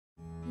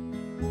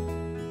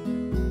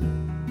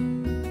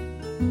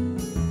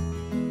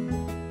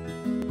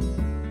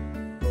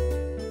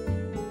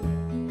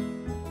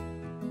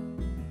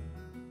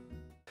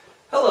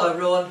Hello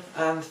everyone,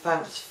 and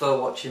thanks for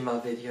watching my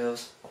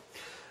videos.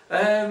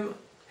 Here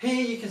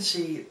you can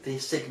see the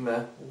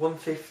Sigma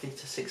 150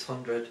 to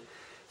 600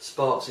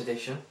 Sports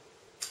Edition.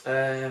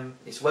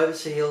 It's weather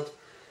sealed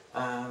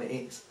and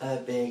it's a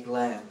big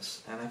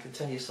lens, and I can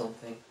tell you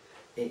something,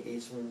 it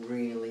is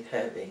really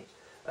heavy.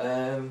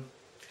 And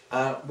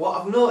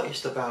what I've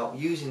noticed about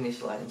using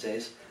this lens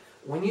is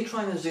when you're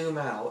trying to zoom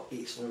out,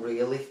 it's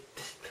really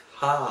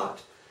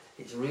hard,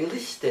 it's really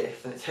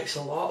stiff, and it takes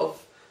a lot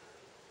of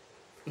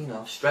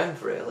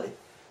strength really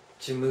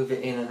to move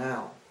it in and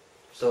out.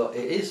 So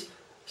it's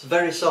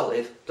very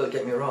solid, don't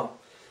get me wrong.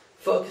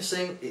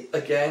 Focusing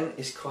again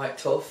is quite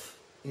tough,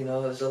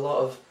 there's a lot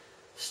of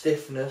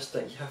stiffness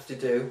that you have to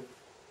do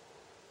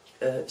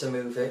to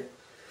move it.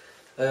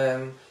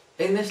 In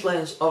this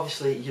lens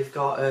obviously you've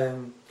got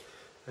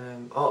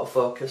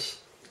autofocus,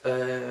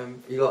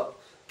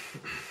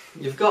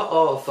 you've got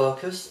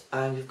autofocus,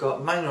 and you've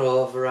got manual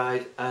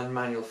override and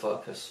manual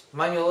focus.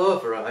 Manual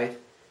override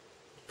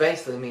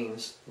basically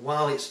means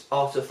while it's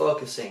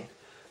autofocusing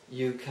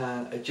you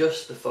can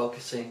adjust the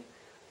focusing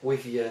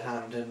with your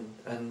hand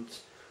and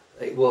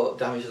it won't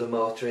damage the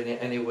motor in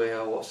any way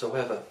or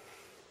whatsoever.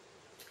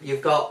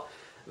 You've got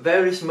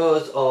various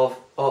modes of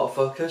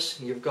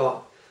autofocus. You've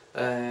got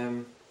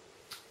 10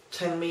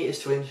 meters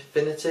to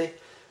infinity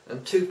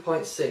and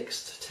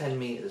 2.6 to 10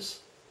 meters,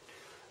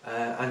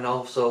 and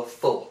also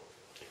full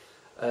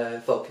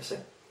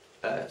focusing.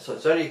 So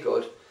it's very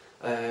good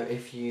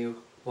if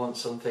you want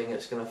something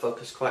that's going to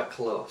focus quite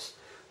close.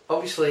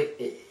 Obviously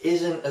it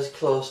isn't as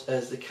close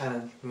as the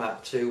Canon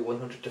Mark II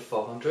 100 to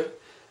 400,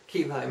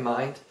 keep that in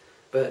mind,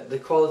 but the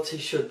quality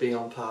should be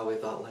on par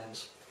with that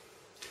lens.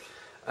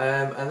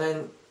 And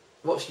then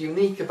what's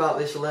unique about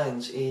this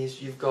lens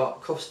is you've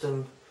got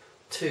Custom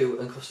 2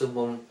 and Custom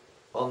 1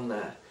 on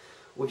there,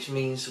 which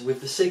means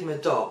with the Sigma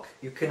dock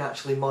you can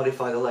actually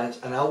modify the lens,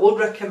 and I would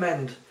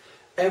recommend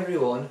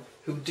everyone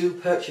who do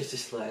purchase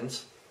this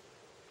lens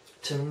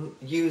to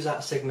use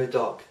that Sigma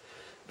dock,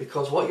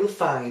 because what you'll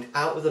find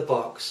out of the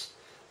box,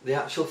 the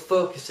actual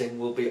focusing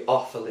will be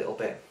off a little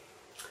bit.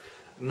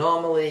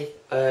 Normally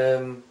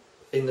in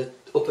the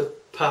upper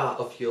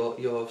part of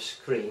your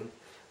screen,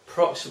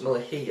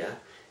 approximately here,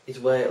 is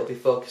where it'll be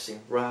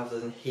focusing rather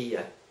than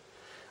here.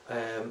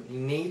 You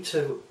need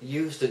to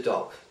use the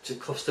dock to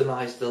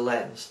customise the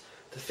lens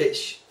to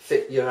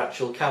fit your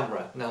actual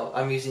camera. Now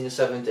I'm using a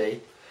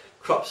 7D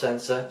crop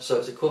sensor, so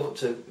it's equivalent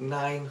to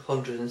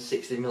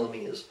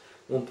 960mm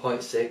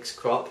 1.6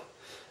 crop.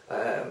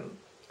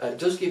 It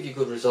does give you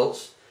good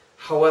results,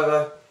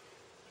 however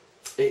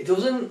it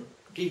doesn't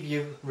give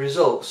you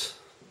results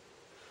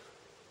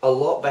a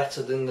lot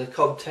better than the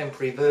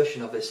contemporary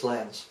version of this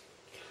lens.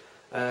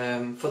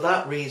 For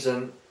that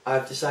reason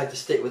I've decided to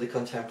stick with the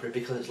contemporary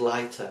because it's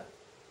lighter,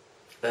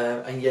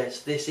 and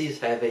yes, this is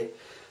heavy.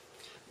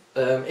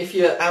 If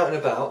you're out and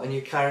about and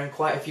you're carrying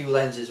quite a few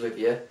lenses with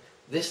you,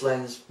 this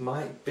lens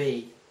might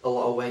be a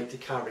lot of weight to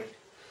carry.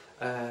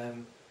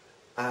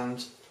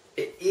 And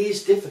it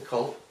is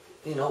difficult,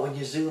 when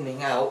you're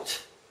zooming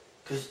out,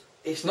 because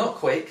it's not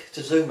quick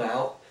to zoom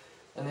out,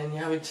 and then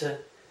you're having to,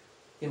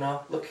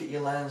 look at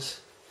your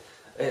lens.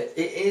 It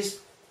is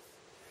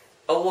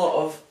a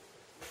lot of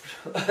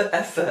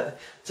effort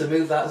to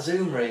move that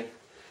zoom ring.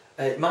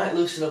 It might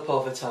loosen up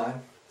over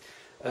time.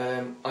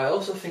 I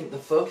also think the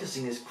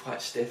focusing is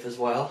quite stiff as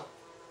well,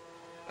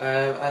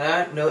 and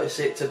I don't notice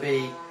it to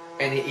be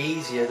any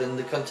easier than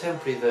the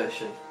contemporary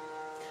version.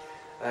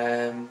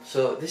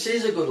 So this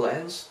is a good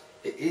lens,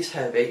 it is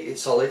heavy,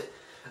 it's solid.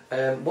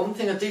 One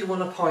thing I did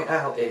want to point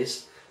out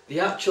is the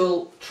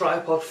actual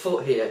tripod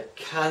foot here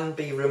can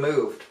be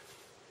removed.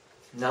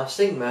 Now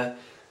Sigma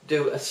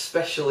do a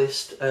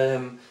specialist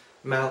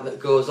mount that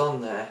goes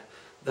on there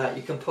that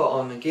you can put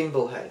on a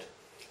gimbal head.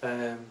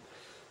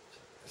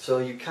 So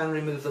you can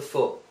remove the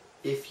foot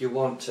if you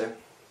want to,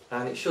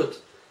 and it should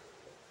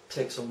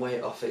take some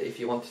weight off it if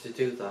you wanted to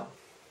do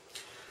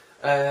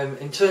that.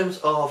 In terms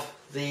of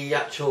the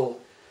actual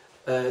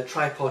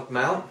tripod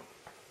mount,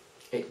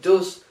 it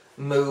does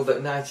move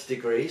at 90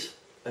 degrees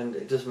and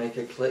it does make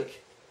a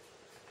click,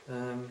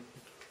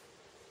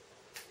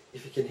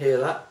 if you can hear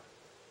that.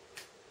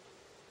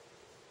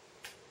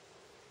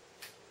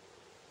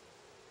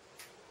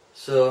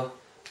 So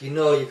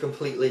you're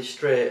completely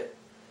straight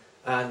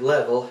and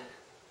level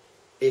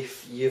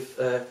if you've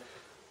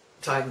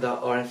tightened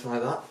that or anything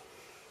like that.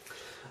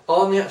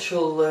 On the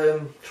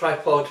actual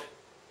tripod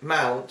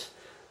mount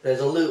there's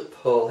a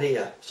loophole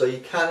here, so you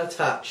can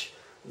attach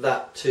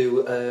that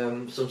to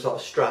some sort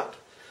of strap,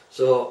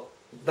 so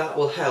that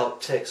will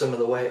help take some of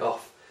the weight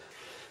off.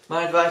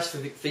 My advice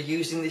for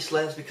using this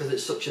lens, because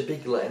it's such a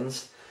big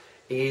lens,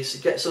 is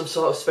get some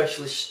sort of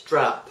specialist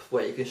strap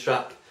where you can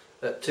strap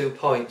at 2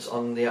 points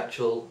on the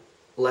actual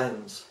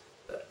lens,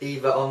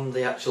 either on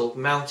the actual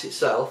mount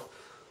itself.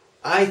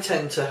 I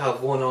tend to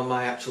have one on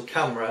my actual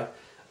camera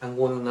and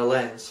one on the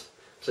lens,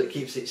 so it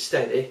keeps it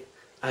steady,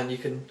 and you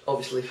can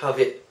obviously have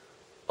it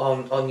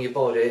on your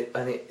body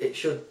and it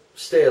should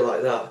stay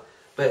like that,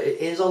 but it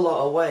is a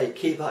lot of weight,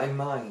 keep that in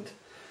mind.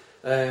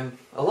 A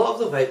lot of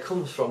the weight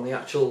comes from the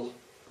actual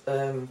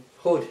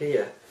hood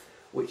here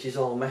which is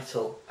all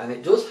metal, and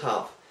it does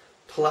have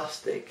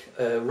plastic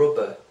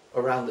rubber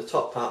around the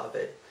top part of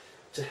it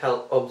to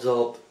help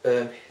absorb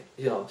you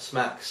know,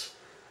 smacks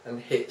and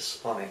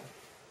hits on it.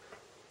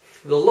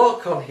 The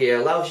lock on here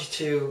allows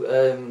you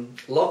to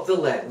lock the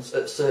lens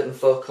at certain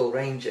focal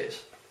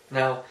ranges.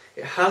 Now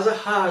it has a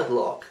hard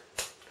lock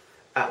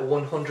at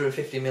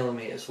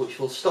 150mm which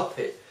will stop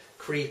it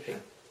creeping.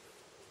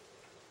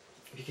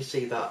 You can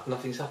see that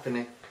nothing's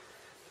happening.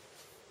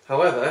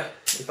 However,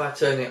 if I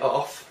turn it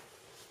off,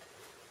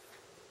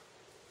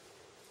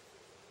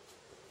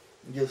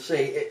 you'll see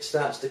it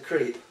starts to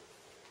creep.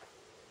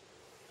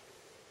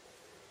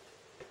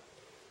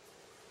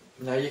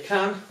 Now you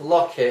can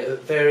lock it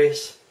at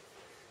various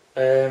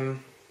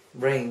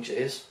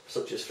ranges,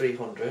 such as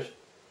 300,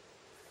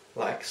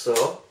 like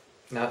so.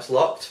 Now it's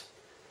locked.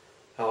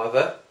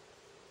 However,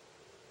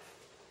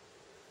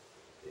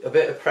 a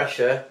bit of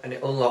pressure and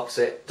it unlocks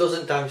it.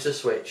 Doesn't damage the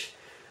switch,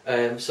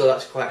 so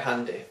that's quite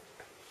handy.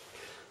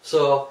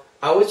 So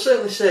I would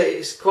certainly say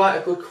it's quite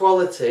a good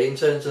quality in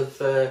terms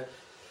of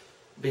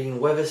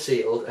being weather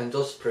sealed and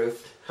dust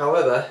proofed.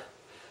 However,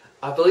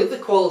 I believe the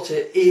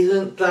quality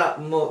isn't that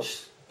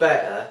much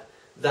better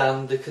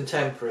than the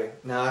Contemporary.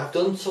 Now I've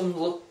done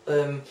some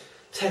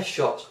test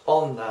shots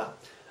on that,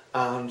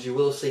 and you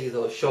will see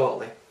those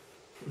shortly.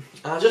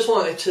 I just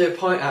wanted to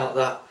point out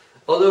that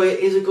although it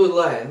is a good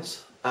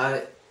lens and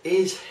it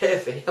is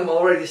heavy, I'm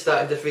already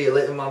starting to feel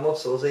it in my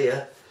muscles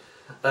here,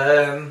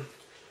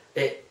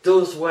 it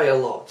does weigh a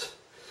lot.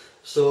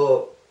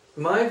 So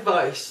my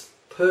advice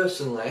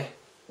personally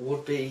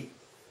would be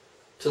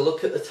to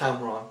look at the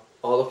Tamron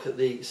or look at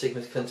the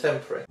Sigma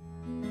Contemporary.